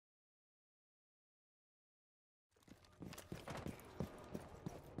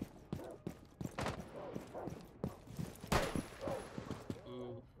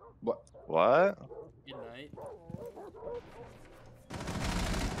What? What? Good night.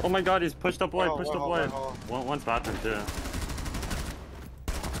 Oh my god, he's pushed up wide, pushed up wide. Hold on. One's bathroom too.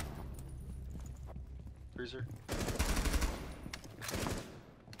 Freezer.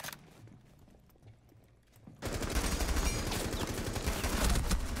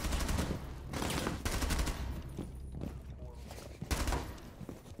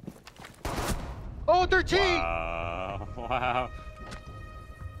 Oh, 13! Wow. Wow.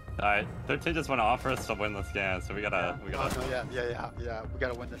 Alright, 13 just went off for us to win this game, so we gotta. Oh, no, yeah. We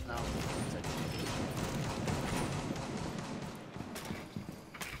gotta win this now.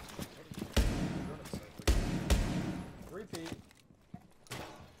 Repeat.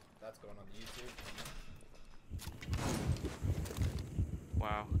 That's going on YouTube.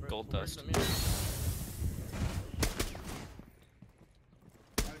 Wow, gold dust.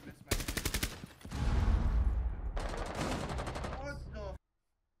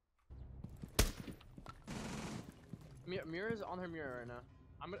 Mira's on her mirror right now.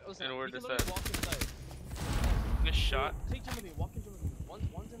 I'm gonna listen. And where You can does literally that- walk inside. Nice shot. Take gym with me. Walk in gym with me.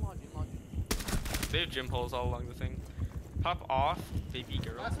 One's in lodge. They have gym holes all along the thing. Pop off, baby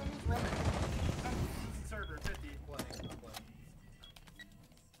girl. Last one was running. Server 50. Playing.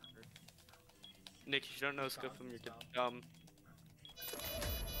 Nick, if you don't know scope them, you're dumb.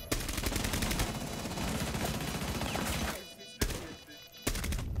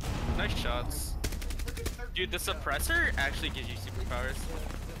 Nice shots. Dude, the suppressor actually gives you superpowers. The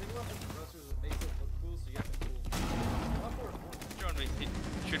thing about the suppressor is it makes it look cool, so you have to cool. Shoot me.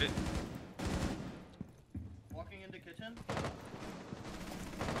 Shoot it. Walking into kitchen.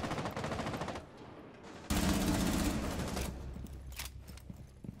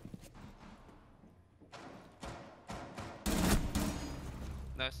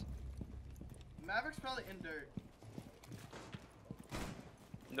 Nice. Maverick's probably in dirt.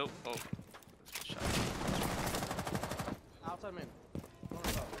 Nope. Oh. That's a good shot. Outside main. Oh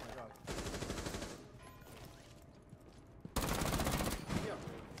my god. Yeah,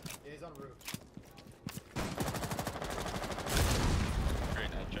 he's on roof.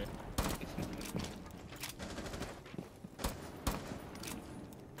 Great night, Trey.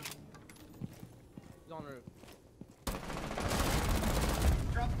 He's on roof.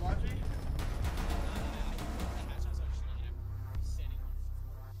 Drop logic.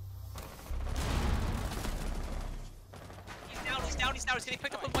 He's down, he's getting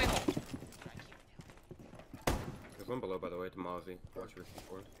picked up on my hole. There's one below, by the way, to Mozzie. Watch your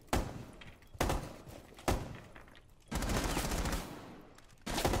board.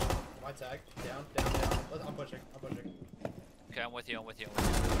 My tag. Down. I'm pushing. Okay, I'm with you.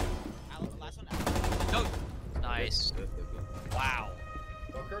 Last one. No. Nice. Good. Wow.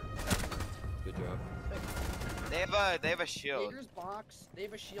 Booker. Good job. They have a shield. Jaeger's box. They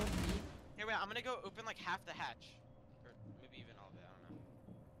have a shield. Here, wait, I'm gonna go open like half the hatch. Or maybe even all of it, I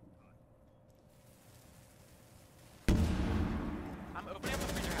don't know. I'm opening up the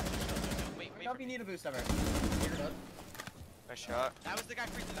freezer hatch. Wait. If you need a boost ever. Nice shot. That was the guy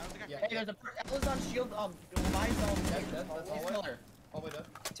freezing. Yeah. Hey, there's a Ella's on shield. Mine's on. That's all killer. All the way dead.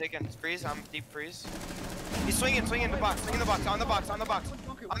 Taking freeze. I'm deep freeze. He's swinging the box. On the box. On the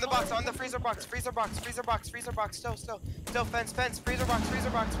freezer box. Still. Fence. Freezer box.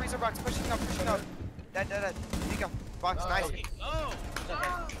 Pushing up. Dead. There you go. Box. Nice. Oh!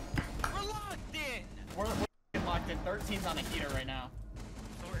 We're locked in! We're locked in. 13's on a heater right now.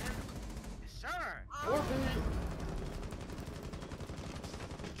 Sure!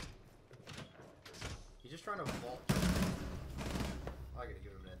 He's just trying to vault. I gotta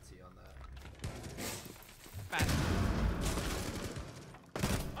give him an NC on that. Fast.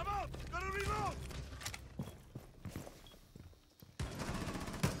 I'm out. Gotta reload.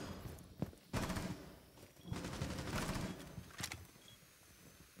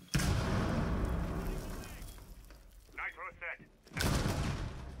 Nitro set.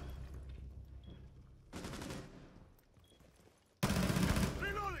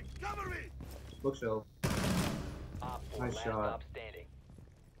 Reloading. Cover me. Bookshelf. Nice shot. Standing.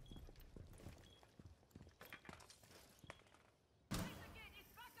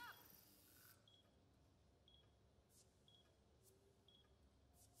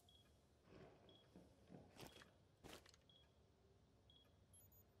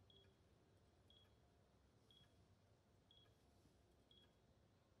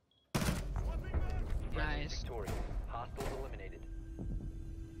 Nice. Victorious. Hostiles eliminated.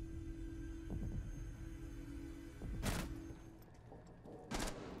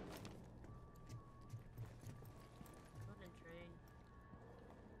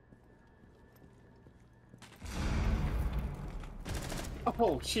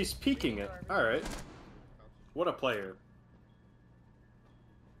 Oh, she's peeking it. Alright. What a player.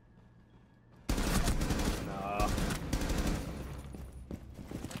 Nah.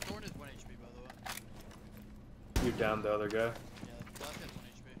 Thorn is 1 HP, by the way. You downed the other guy. Yeah, the last guy's 1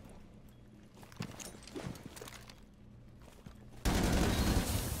 HP.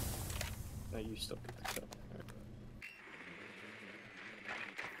 No, you still picked the kill.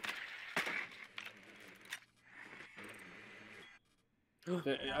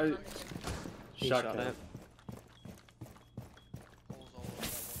 Shotgun. Holes all over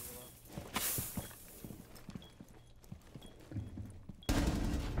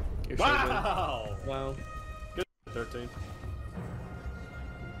that water below. Wow! Wow. Good 13.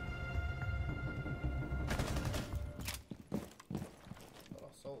 Oh,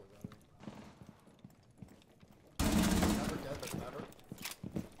 solo got it. Never dead, but never.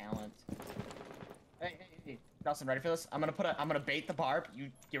 Talent. Hey. Dawson, ready for this? I'm gonna bait the barb.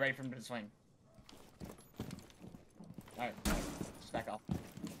 You get ready for him to swing. Alright, just back off.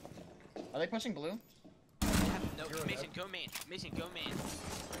 Are they pushing blue? No, Mason, go main. Mason, go main.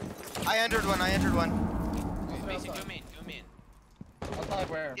 I entered one. Mason, go main. Go main. Outside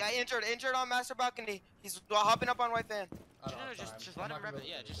where? Yeah, injured on master balcony. He's hopping up on white van. No, just let him rep it.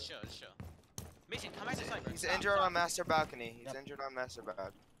 Yeah, just chill. Mason, come back to site. He's injured on master balcony. He's injured on master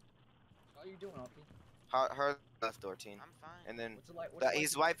balcony. How are you doing, Alfie? Her left door, team. I'm fine. And then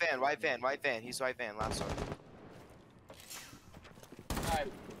He's white van. He's white van. Last one. Alright.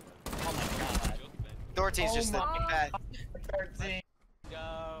 Oh my god. Door team's just my looking bad. 13.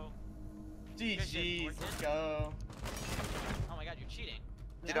 Go. GG. Let's go. Oh my god, you're cheating.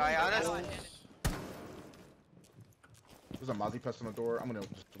 Did I honestly? There's a Mozzie pest on the door. I'm gonna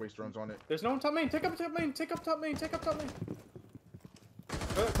just waste drones on it. There's no one top main. Take up top main. Take up top main.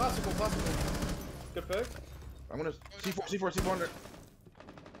 Classical. Good pick. I'm gonna C4 under.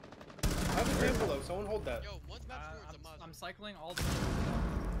 I have a camp below. Someone hold that. Yo, once map towards the Mozzie. I'm cycling all the.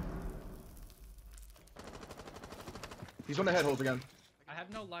 He's on the head holes again. I have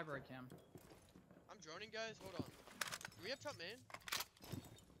no library cam. I'm droning, guys. Hold on. Do we have top main?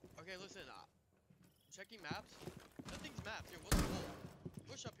 Okay, listen. Checking maps. Nothing's maps. Here, what's the hole?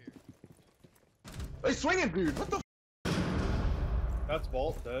 Push up here. Hey, swinging, dude. What the? That's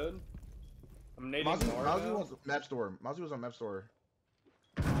Bolt, dude. I'm nading Mozzie was map store. Mozzie was on map store.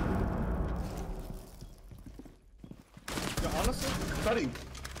 Yeah, honestly, Study.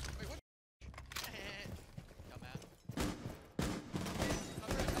 Wait, what?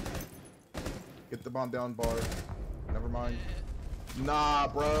 Get the bomb down, bar. Never mind. Nah,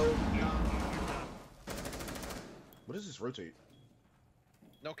 bro. What does this rotate?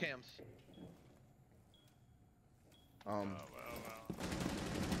 No cams.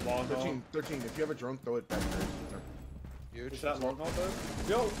 Long 13. If you have a drone, throw it back there. Huge. Is that long haul, though?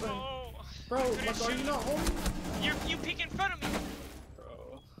 Yo, bro, are you not home? You peek in front of me.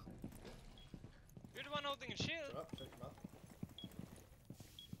 Bro. You're the one holding a shield.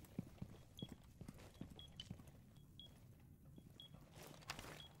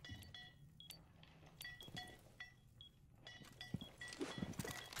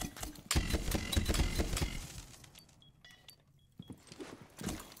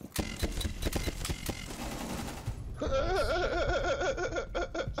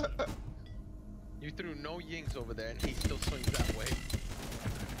 You threw no yings over there, and he still swings that way.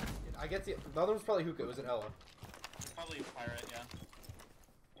 I get the other one's probably hookah. It was an Ella. Probably a pirate, yeah.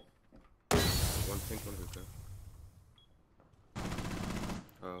 One pink, one hookah.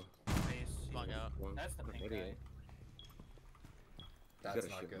 Oh. Slung out. One. That's the pink guy. That's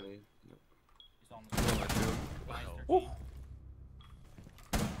not good. No. He's on the Oh.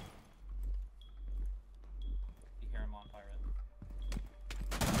 You hear him on pirate.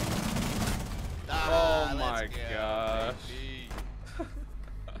 Oh my gosh.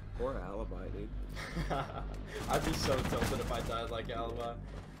 Poor alibi, dude. I'd be so tilted if I died like alibi.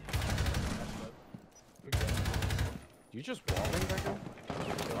 You just walling that guy?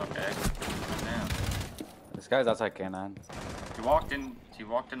 Okay. Damn. This guy's outside canine. He walked in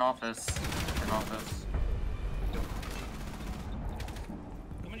office.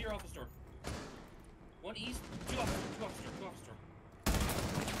 Come into your office door. One east, two office door.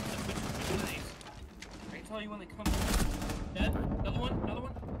 I can tell you when they come. Dead. Another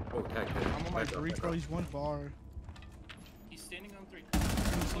one. Oh, tag. I'm on my breach, bro. He's one bar. He's standing on 3.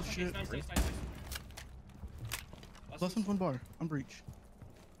 Oh, shit. Nice. Less than one bar. I'm breach.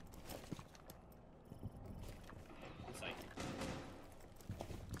 Inside.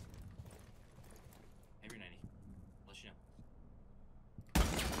 Every 90. Let's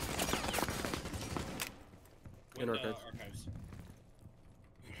In archives. Archives.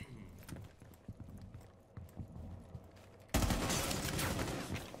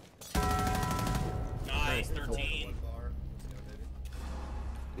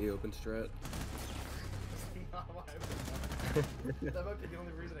 The open strat. That might be the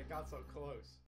only reason it got so close.